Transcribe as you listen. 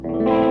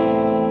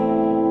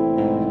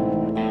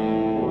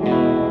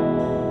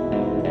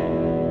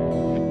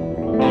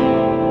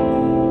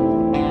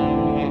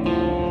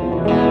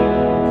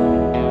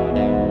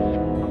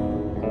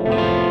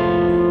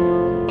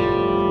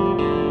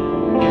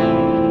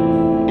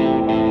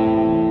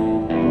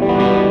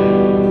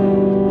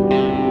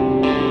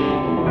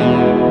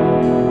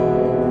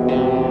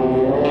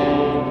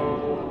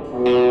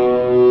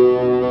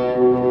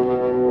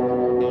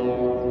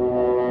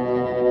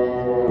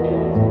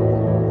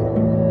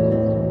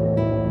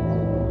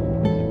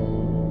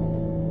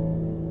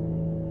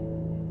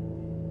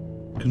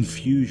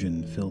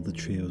Confusion filled the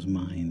trio's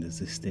mind as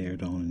they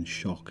stared on in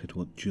shock at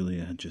what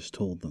Julia had just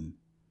told them.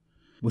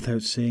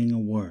 Without saying a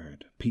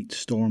word, Pete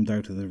stormed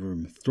out of the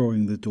room,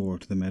 throwing the door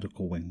to the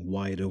medical wing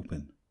wide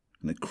open,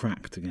 and it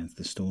cracked against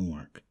the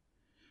stonework.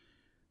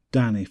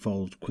 Danny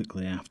followed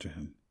quickly after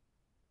him.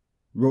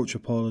 Roach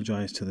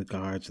apologised to the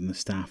guards and the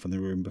staff in the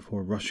room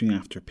before rushing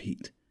after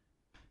Pete.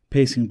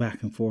 Pacing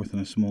back and forth in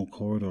a small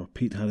corridor,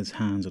 Pete had his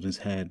hands on his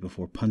head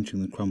before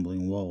punching the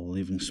crumbling wall,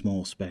 leaving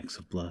small specks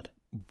of blood.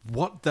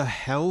 What the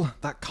hell?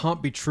 That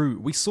can't be true.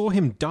 We saw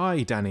him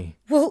die, Danny.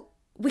 Well,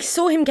 we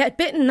saw him get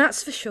bitten,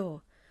 that's for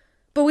sure.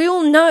 But we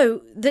all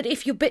know that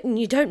if you're bitten,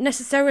 you don't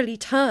necessarily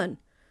turn.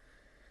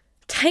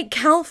 Take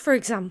Cal, for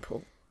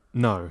example.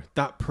 No,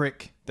 that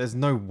prick, there's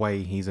no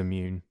way he's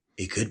immune.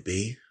 He could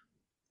be.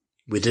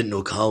 We didn't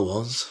know Carl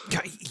was.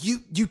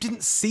 You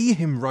didn't see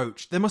him,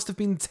 Roach. There must have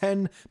been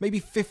 10, maybe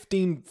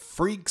 15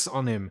 freaks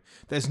on him.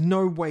 There's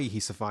no way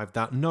he survived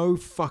that. No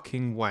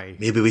fucking way.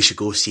 Maybe we should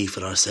go see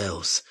for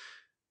ourselves.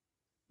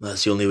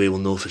 That's the only way we'll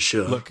know for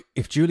sure. Look,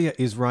 if Julia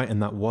is right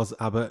and that was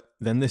Abbott,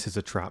 then this is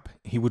a trap.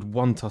 He would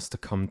want us to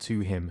come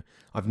to him.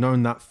 I've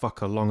known that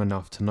fucker long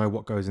enough to know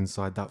what goes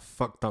inside that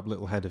fucked up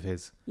little head of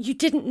his. You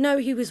didn't know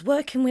he was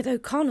working with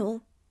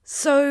O'Connell,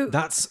 so...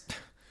 That's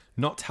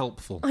not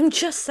helpful. I'm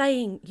just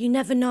saying, you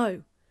never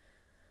know.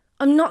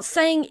 I'm not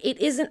saying it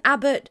isn't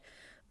Abbott,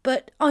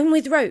 but I'm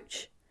with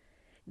Roach.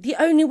 The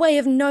only way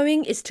of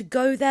knowing is to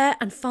go there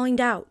and find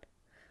out.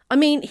 I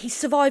mean, he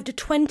survived a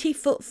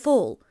 20-foot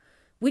fall,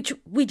 which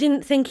we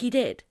didn't think he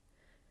did.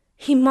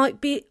 He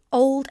might be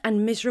old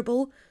and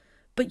miserable,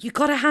 but you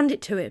gotta hand it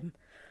to him.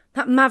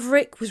 That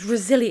Maverick was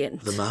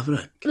resilient. The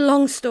Maverick?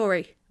 Long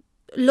story.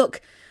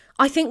 Look,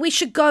 I think we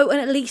should go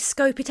and at least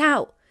scope it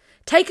out.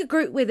 Take a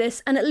group with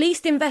us and at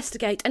least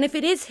investigate, and if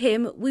it is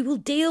him, we will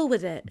deal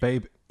with it.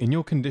 Babe, in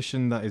your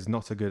condition, that is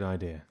not a good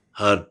idea.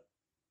 Her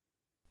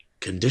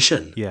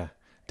condition? Yeah,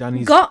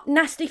 Danny's... Got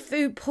nasty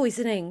food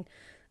poisoning.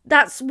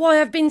 That's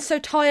why I've been so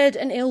tired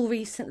and ill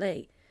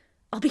recently.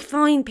 I'll be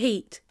fine,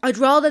 Pete. I'd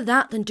rather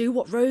that than do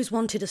what Rose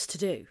wanted us to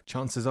do.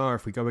 Chances are,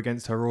 if we go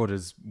against her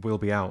orders, we'll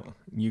be out.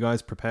 You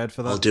guys prepared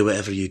for that? I'll do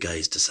whatever you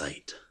guys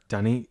decide.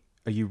 Danny,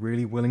 are you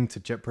really willing to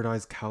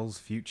jeopardise Cal's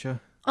future?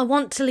 I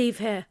want to leave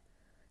here.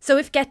 So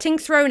if getting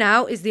thrown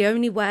out is the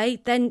only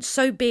way, then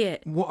so be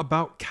it. What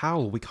about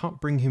Cal? We can't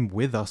bring him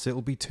with us.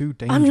 It'll be too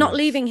dangerous. I'm not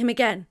leaving him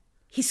again.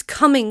 He's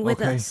coming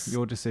with us. Okay,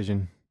 your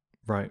decision.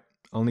 Right,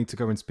 I'll need to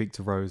go and speak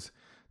to Rose.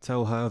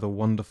 Tell her the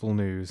wonderful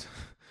news.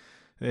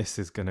 This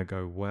is gonna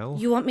go well.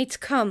 You want me to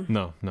come?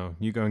 No,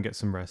 you go and get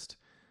some rest.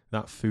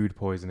 That food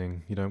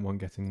poisoning, you don't want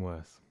getting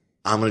worse.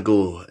 I'm gonna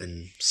go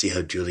and see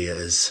how Julia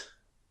is.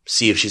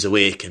 See if she's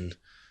awake and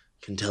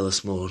can tell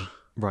us more.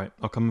 Right,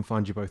 I'll come and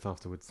find you both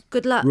afterwards.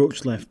 Good luck.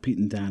 Roach left Pete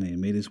and Danny and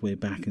made his way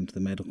back into the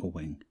medical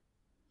wing.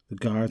 The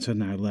guards had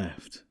now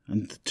left,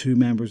 and the two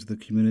members of the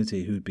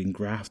community who had been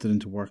grafted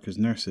into work as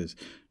nurses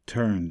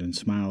turned and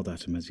smiled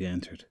at him as he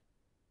entered.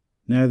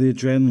 Now the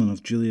adrenaline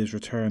of Julia's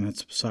return had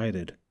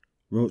subsided.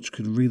 Roach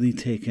could really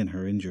take in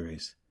her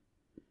injuries.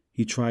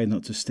 He tried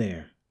not to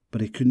stare,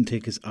 but he couldn't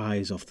take his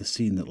eyes off the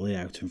scene that lay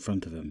out in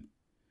front of him.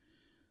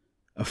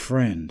 A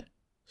friend,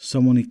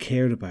 someone he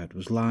cared about,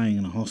 was lying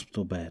in a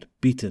hospital bed,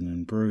 beaten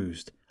and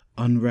bruised,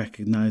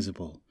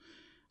 unrecognisable,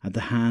 at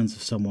the hands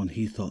of someone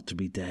he thought to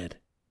be dead.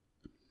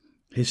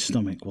 His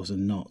stomach was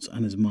in knots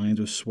and his mind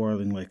was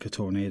swirling like a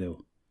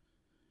tornado.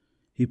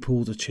 He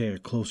pulled a chair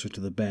closer to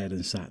the bed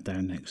and sat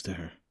down next to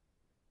her,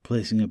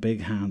 placing a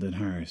big hand in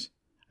hers,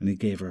 and he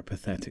gave her a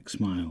pathetic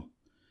smile,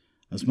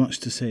 as much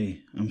to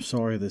say, "I'm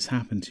sorry this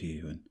happened to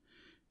you, and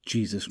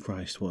Jesus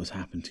Christ, what has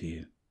happened to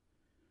you?"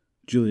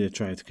 Julia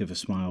tried to give a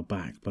smile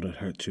back, but it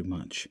hurt too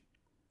much.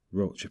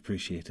 Roach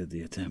appreciated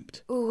the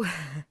attempt. Oh,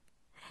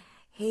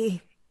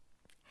 hey,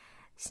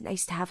 it's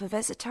nice to have a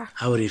visitor.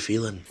 How are you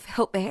feeling?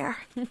 Felt better.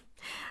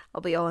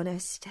 I'll be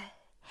honest.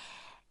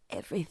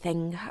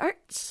 Everything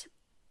hurts.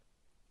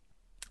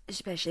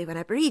 Especially when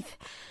I breathe.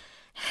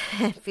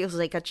 It feels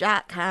like a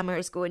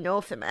jackhammer's going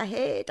off in my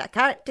head. I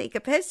can't take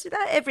a piss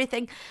without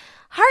everything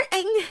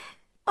hurting.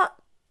 But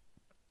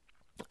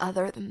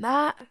other than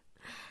that,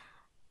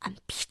 I'm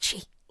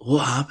peachy.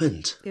 What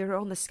happened? We were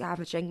on the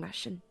scavenging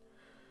mission.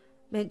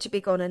 Meant to be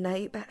gone at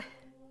night, but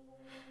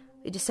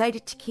we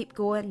decided to keep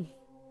going.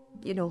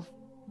 You know,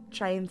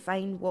 try and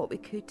find what we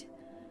could.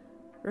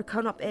 We're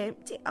coming up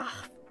empty.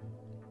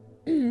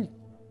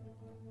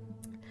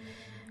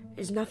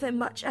 There's nothing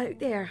much out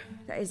there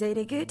that is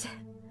any good.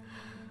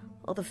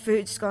 All the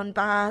food's gone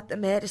bad, the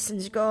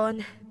medicine's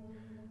gone.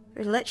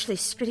 We're literally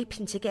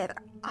scraping together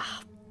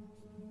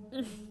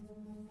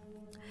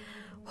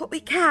what we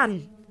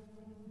can.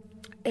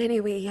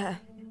 Anyway,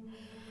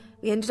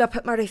 we ended up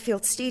at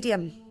Murrayfield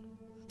Stadium.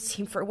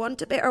 Seemed, for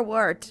want of a better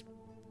word,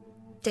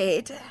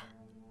 dead.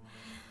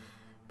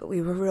 But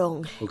we were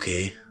wrong.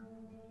 Okay.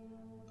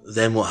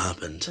 Then what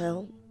happened?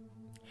 Well,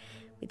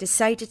 we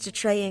decided to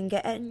try and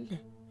get in.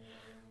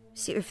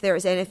 See if there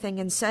was anything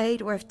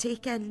inside worth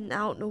taking. I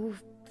don't know,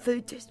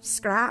 food,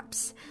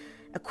 scraps,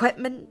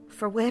 equipment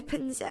for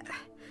weapons.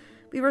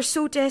 We were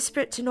so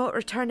desperate to not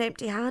return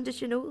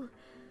empty-handed, you know.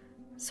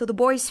 So the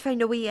boys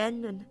found a way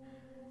in, and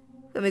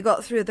when we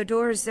got through the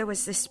doors, there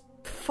was this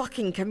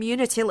fucking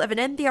community living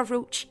in there,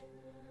 Roach.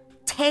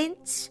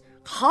 Tents,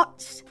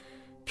 huts,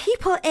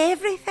 people,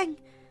 everything.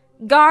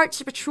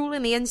 Guards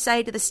patrolling the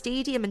inside of the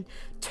stadium and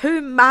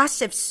 2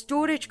 massive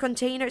storage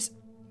containers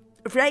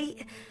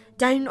right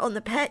down on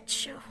the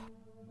pitch.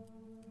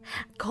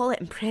 I'd call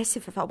it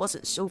impressive if I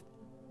wasn't so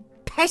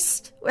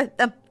pissed with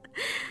them.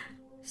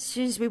 As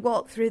soon as we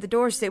walked through the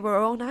doors, they were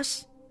on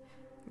us.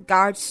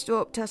 Guards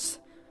stopped us,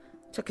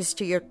 took us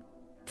to your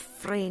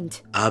friend.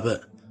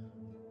 Abbott.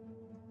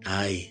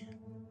 Aye.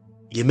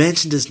 You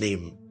mentioned his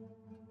name,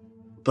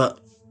 but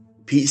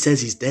Pete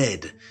says he's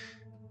dead.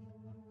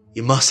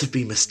 You must have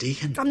been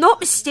mistaken. I'm not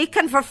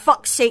mistaken, for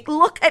fuck's sake.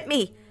 Look at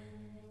me.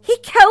 He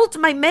killed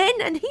my men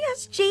and he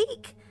has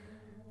Jake.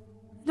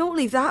 Not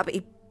only that, but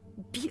he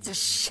beat the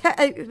shit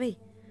out of me.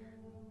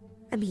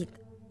 I mean,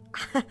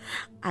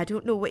 I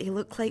don't know what he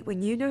looked like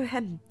when you knew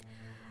him,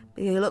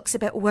 but he looks a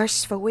bit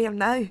worse for wear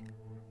now.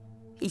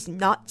 He's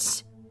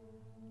nuts.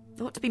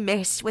 Not to be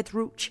messed with,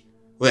 Roach.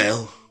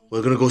 Well,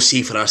 we're going to go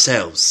see for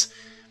ourselves.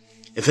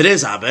 If it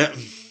is Abbott,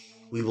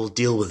 we will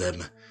deal with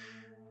him.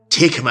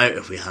 Take him out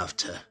if we have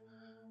to.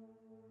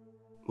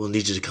 We'll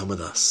need you to come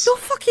with us. No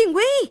fucking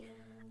way!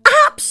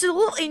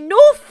 Absolutely no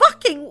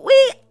fucking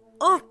way!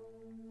 Oh.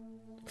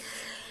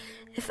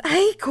 If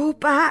I go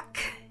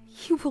back,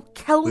 you will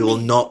kill me. We will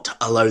not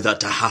allow that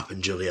to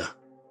happen, Julia.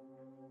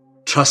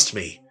 Trust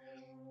me.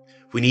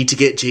 We need to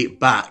get Jake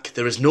back.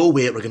 There is no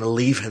way we're going to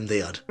leave him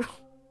there. You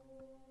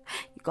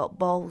got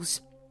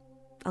balls.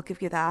 I'll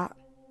give you that.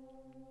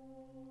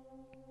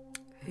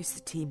 Who's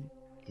the team?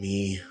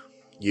 Me,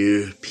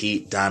 you,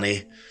 Pete,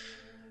 Danny,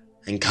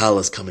 and Cal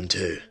is coming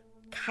too.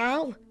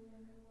 Cal?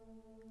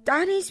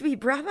 Danny's wee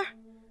brother?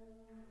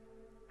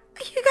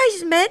 Are you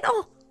guys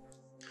mental?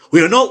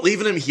 We are not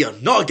leaving him here,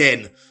 not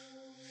again.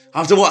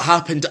 After what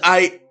happened,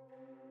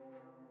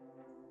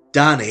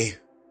 Danny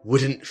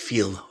wouldn't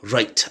feel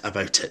right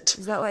about it.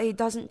 Is that why he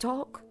doesn't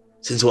talk?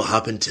 Since what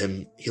happened to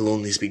him, he'll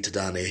only speak to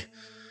Danny.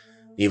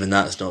 Even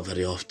that's not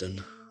very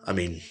often. I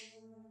mean,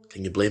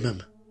 can you blame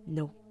him?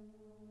 No.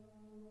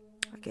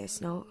 I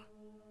guess not.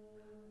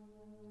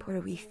 Poor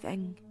wee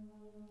thing.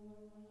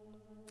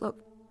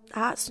 Look,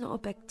 that's not a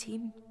big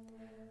team.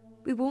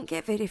 We won't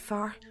get very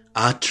far.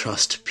 I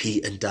trust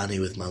Pete and Danny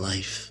with my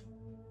life.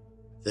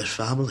 They're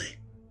family.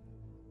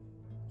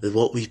 With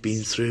what we've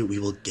been through, we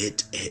will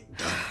get it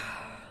done.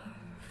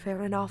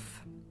 Fair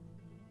enough.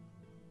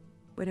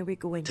 When are we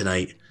going?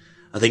 Tonight.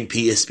 I think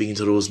Pete is speaking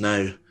to Rose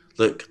now.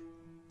 Look,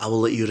 I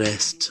will let you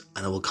rest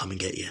and I will come and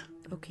get you.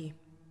 Okay.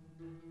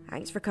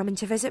 Thanks for coming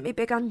to visit me,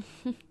 big un.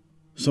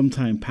 Some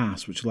time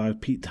passed, which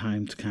allowed Pete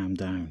time to calm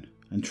down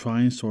and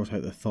try and sort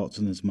out the thoughts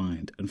in his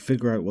mind and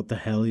figure out what the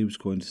hell he was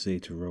going to say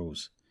to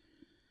Rose.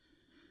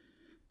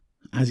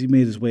 As he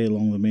made his way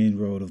along the main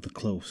road of the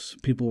close,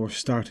 people were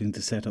starting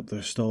to set up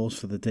their stalls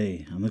for the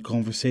day, and the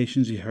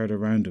conversations he heard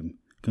around him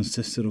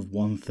consisted of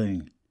one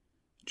thing: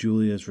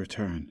 Julia's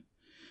return.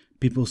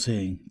 People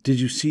saying, "Did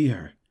you see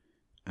her?"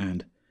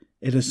 And,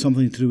 "It has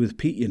something to do with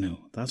Pete, you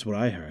know, that's what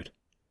I heard."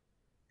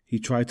 He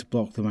tried to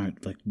block them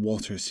out like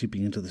water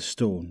seeping into the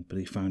stone, but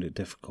he found it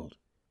difficult.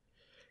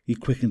 He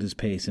quickened his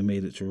pace and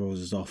made it to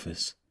Rose's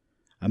office.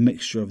 A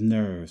mixture of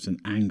nerves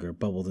and anger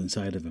bubbled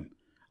inside of him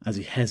as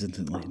he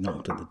hesitantly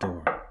knocked at the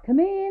door. Come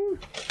in.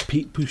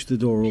 Pete pushed the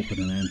door open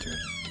and entered.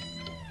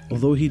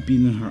 Although he'd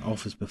been in her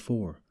office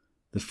before,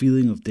 the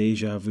feeling of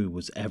déjà vu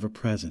was ever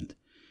present,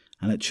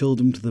 and it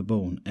chilled him to the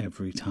bone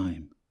every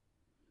time.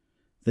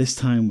 This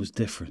time was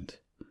different.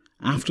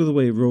 After the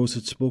way Rose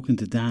had spoken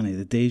to Danny,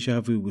 the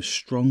déjà vu was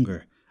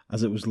stronger,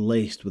 as it was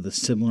laced with a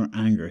similar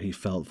anger he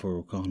felt for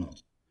O'Connell.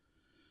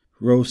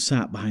 Rose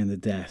sat behind the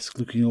desk,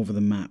 looking over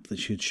the map that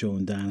she had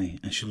shown Danny,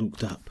 and she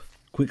looked up,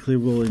 quickly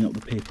rolling up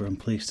the paper and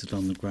placed it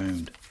on the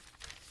ground.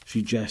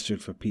 She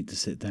gestured for Pete to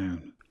sit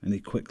down, and he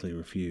quickly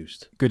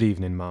refused. Good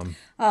evening, Mum.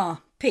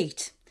 Ah,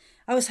 Pete.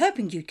 I was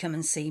hoping you'd come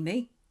and see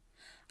me.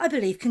 I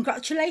believe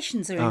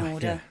congratulations are in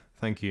order. Yeah,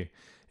 thank you.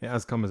 It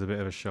has come as a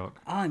bit of a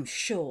shock. I'm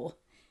sure.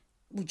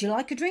 Would you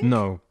like a drink?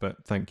 No,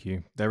 but thank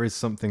you. There is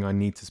something I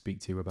need to speak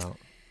to you about.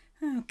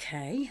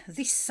 Okay,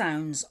 this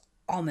sounds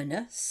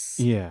ominous.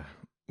 Yeah,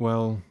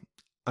 well,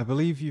 I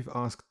believe you've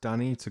asked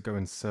Danny to go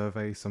and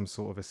survey some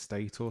sort of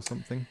estate or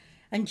something.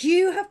 And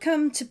you have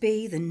come to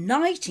be the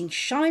knight in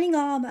shining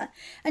armour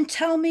and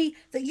tell me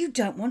that you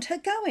don't want her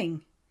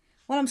going.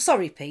 Well, I'm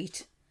sorry,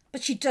 Pete,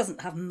 but she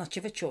doesn't have much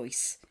of a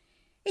choice.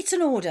 It's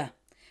an order,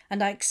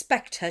 and I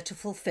expect her to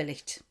fulfil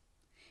it.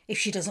 If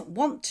she doesn't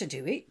want to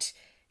do it,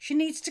 she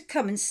needs to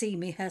come and see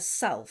me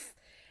herself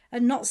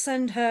and not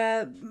send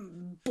her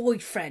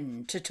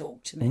boyfriend to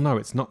talk to me. Well, no,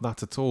 it's not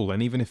that at all.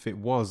 And even if it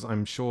was,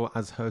 I'm sure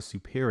as her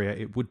superior,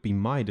 it would be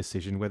my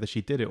decision whether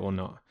she did it or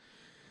not.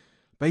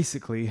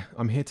 Basically,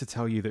 I'm here to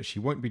tell you that she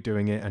won't be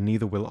doing it, and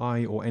neither will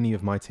I or any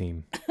of my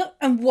team.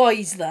 And why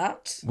is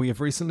that? We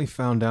have recently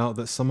found out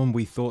that someone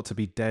we thought to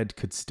be dead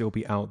could still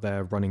be out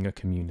there running a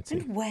community.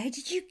 And where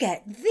did you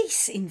get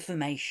this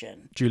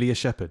information? Julia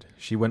Shepherd.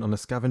 She went on a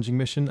scavenging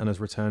mission and has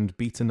returned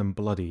beaten and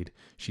bloodied.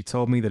 She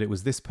told me that it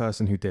was this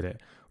person who did it.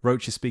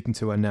 Roach is speaking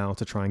to her now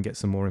to try and get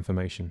some more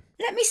information.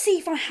 Let me see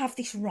if I have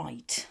this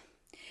right.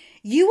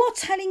 You are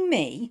telling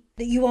me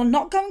that you are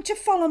not going to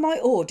follow my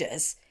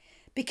orders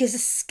because a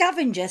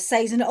scavenger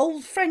says an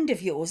old friend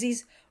of yours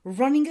is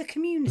running a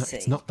community?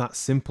 It's not that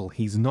simple.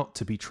 He's not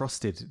to be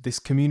trusted. This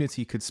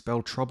community could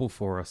spell trouble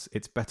for us.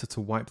 It's better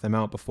to wipe them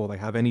out before they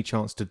have any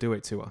chance to do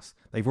it to us.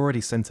 They've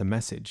already sent a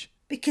message.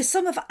 Because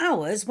some of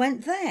ours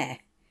went there.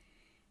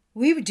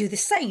 We would do the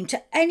same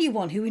to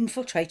anyone who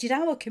infiltrated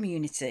our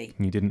community.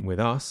 You didn't with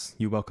us.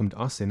 You welcomed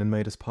us in and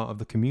made us part of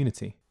the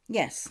community.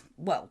 Yes,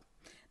 well,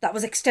 that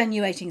was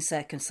extenuating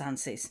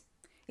circumstances.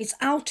 It's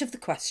out of the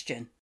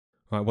question.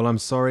 Right, well, I'm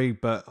sorry,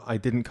 but I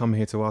didn't come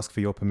here to ask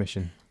for your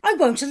permission. I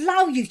won't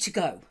allow you to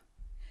go.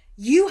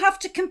 You have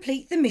to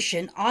complete the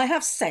mission I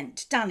have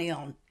sent Danny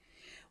on.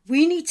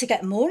 We need to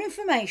get more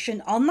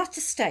information on that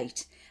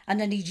estate,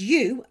 and I need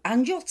you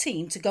and your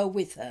team to go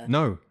with her.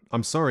 No,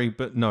 I'm sorry,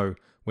 but no,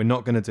 we're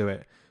not going to do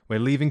it. We're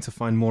leaving to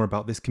find more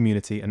about this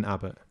community and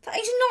Abbott. That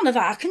is none of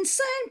our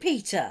concern,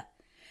 Peter.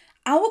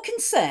 Our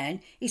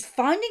concern is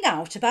finding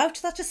out about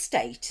that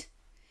estate,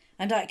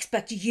 and I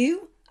expect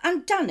you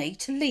and Danny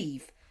to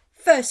leave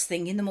first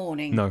thing in the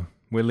morning. No,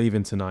 we're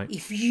leaving tonight.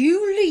 If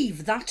you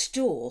leave that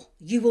door,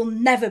 you will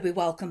never be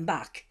welcome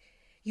back.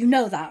 You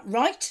know that,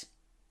 right?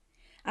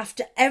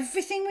 After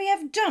everything we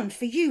have done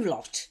for you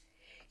lot,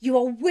 you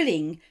are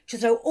willing to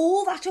throw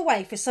all that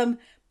away for some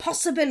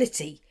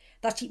possibility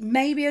that it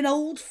may be an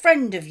old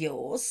friend of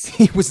yours?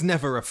 He was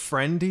never a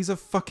friend. He's a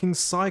fucking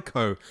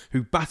psycho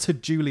who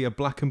battered Julia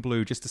black and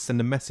blue just to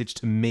send a message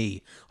to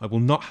me. I will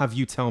not have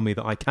you tell me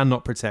that I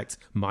cannot protect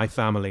my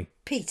family.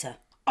 Peter,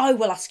 I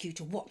will ask you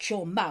to watch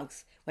your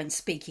mouth when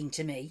speaking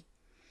to me.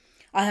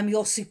 I am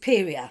your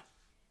superior,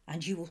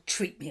 and you will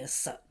treat me as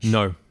such.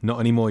 No, not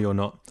anymore you're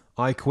not.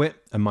 I quit,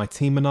 and my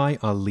team and I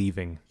are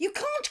leaving. You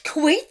can't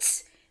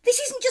quit! This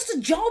isn't just a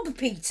job,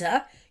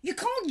 Peter. You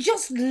can't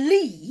just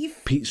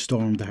leave. Pete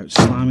stormed out,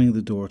 slamming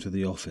the door to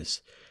the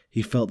office.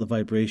 He felt the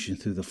vibration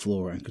through the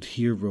floor and could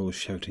hear Rose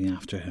shouting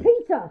after him.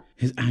 Peter!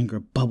 His anger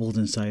bubbled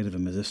inside of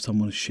him as if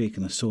someone had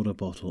shaken a soda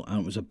bottle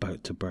and it was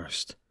about to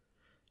burst.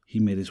 He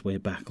made his way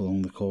back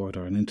along the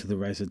corridor and into the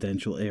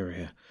residential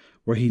area,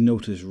 where he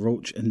noticed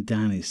Roach and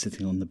Danny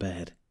sitting on the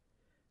bed.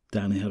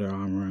 Danny had her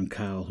arm around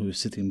Cal, who was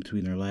sitting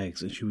between her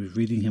legs, and she was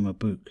reading him a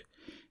book,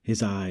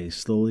 his eyes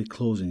slowly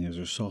closing as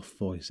her soft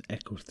voice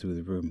echoed through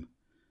the room.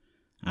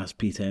 As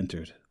Pete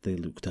entered, they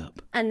looked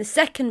up. And the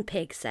second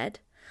pig said,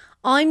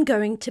 I'm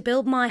going to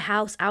build my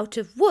house out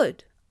of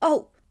wood.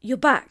 Oh, you're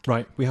back.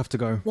 Right, we have to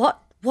go.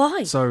 What?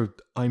 Why? So,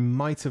 I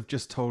might have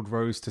just told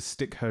Rose to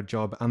stick her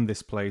job and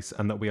this place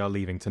and that we are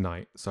leaving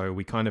tonight. So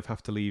we kind of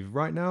have to leave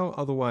right now,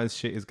 otherwise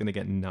shit is going to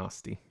get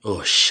nasty.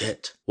 Oh,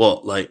 shit.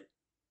 What, like,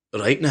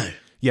 right now?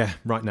 Yeah,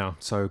 right now.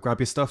 So grab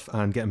your stuff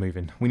and get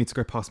moving. We need to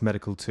go past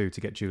medical too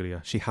to get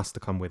Julia. She has to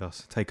come with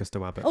us. Take us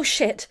to Abbott. Oh,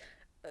 shit.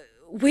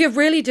 We're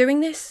really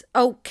doing this?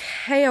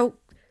 Okay, oh,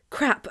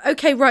 crap.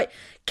 Okay, right.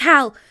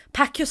 Cal,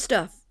 pack your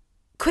stuff.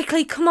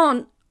 Quickly, come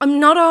on. I'm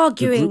not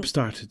arguing. The group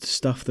started to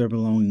stuff their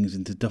belongings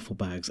into duffel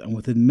bags, and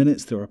within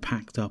minutes they were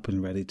packed up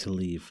and ready to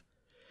leave.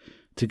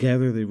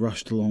 Together they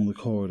rushed along the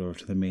corridor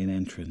to the main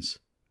entrance.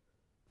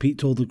 Pete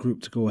told the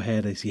group to go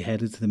ahead as he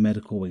headed to the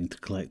medical wing to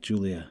collect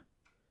Julia.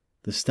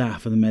 The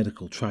staff of the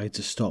medical tried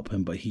to stop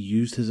him, but he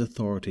used his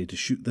authority to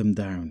shoot them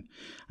down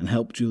and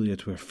helped Julia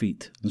to her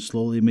feet and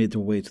slowly made their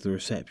way to the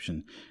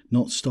reception,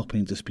 not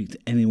stopping to speak to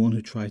anyone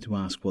who tried to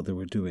ask what they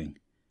were doing.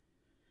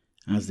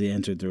 As they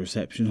entered the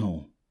reception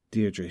hall,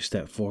 Deirdre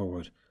stepped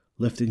forward,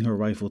 lifting her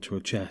rifle to her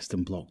chest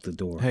and blocked the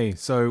door. Hey,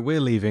 so we're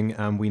leaving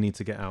and we need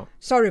to get out.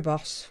 Sorry,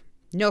 boss.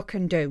 No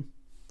can do.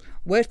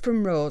 Word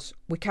from Rose,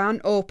 we can't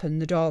open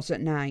the doors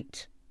at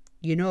night.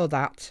 You know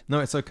that.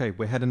 No, it's okay.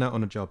 We're heading out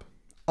on a job.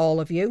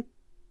 All of you?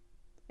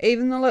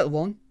 Even the little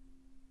one?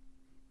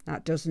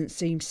 That doesn't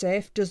seem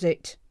safe, does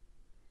it?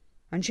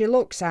 And she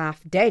looks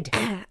half dead.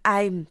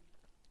 I'm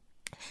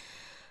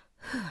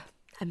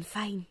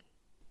fine.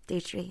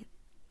 Deirdre,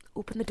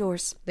 open the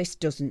doors. This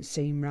doesn't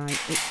seem right.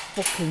 It's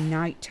fucking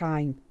night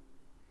time.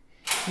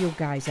 You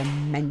guys are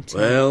mental.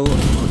 Well,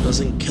 what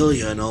doesn't kill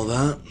you and all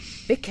that.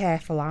 Be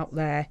careful out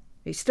there.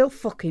 It's still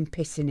fucking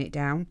pissing it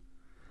down.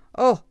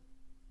 Oh,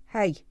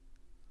 hey.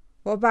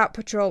 What about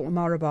patrol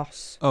tomorrow,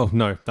 boss? Oh,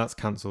 no, that's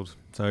cancelled.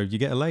 So you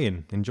get a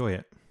lay-in. Enjoy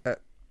it.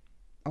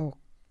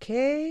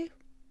 Okay.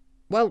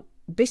 Well,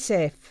 be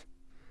safe.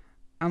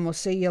 And we'll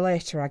see you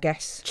later, I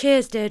guess.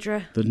 Cheers,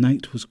 Deirdre. The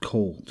night was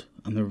cold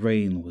and the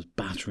rain was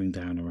battering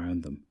down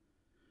around them.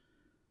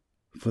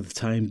 For the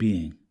time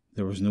being,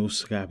 there was no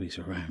scabbies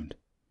around,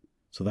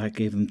 so that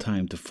gave them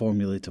time to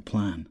formulate a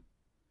plan.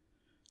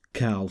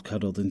 Cal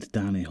cuddled into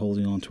Danny,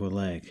 holding onto her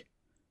leg.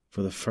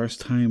 For the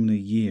first time in a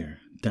year,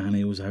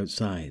 Danny was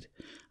outside,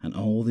 and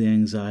all the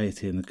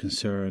anxiety and the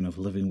concern of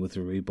living with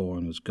the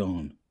reborn was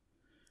gone.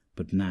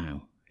 But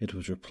now it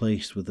was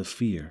replaced with the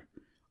fear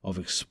of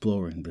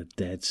exploring the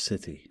dead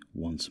city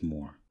once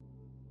more.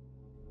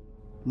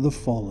 The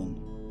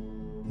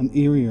Fallen, an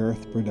Eerie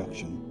Earth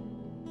production.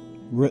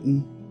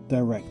 Written,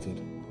 directed,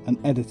 and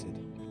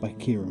edited by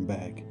Kieran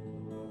Begg.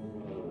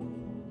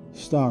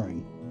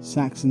 Starring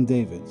Saxon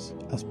Davids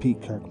as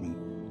Pete Kirkman,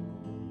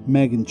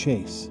 Megan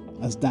Chase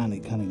as Danny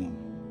Cunningham,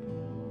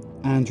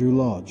 Andrew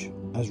Lodge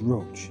as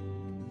Roach,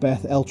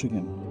 Beth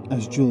Eltringham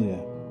as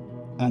Julia,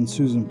 and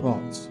Susan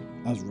Potts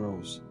as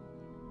Rose.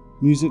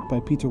 Music by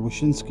Peter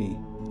Wyszynski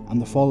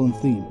and The Fallen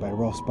theme by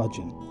Ross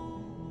Budgeon.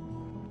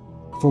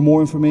 For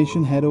more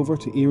information, head over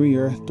to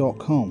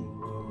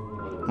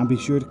eerieearth.com and be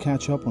sure to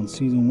catch up on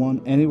Season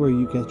 1 anywhere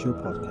you get your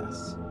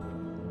podcasts.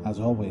 As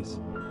always,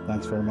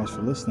 thanks very much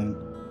for listening.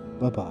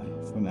 Bye-bye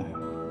for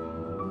now.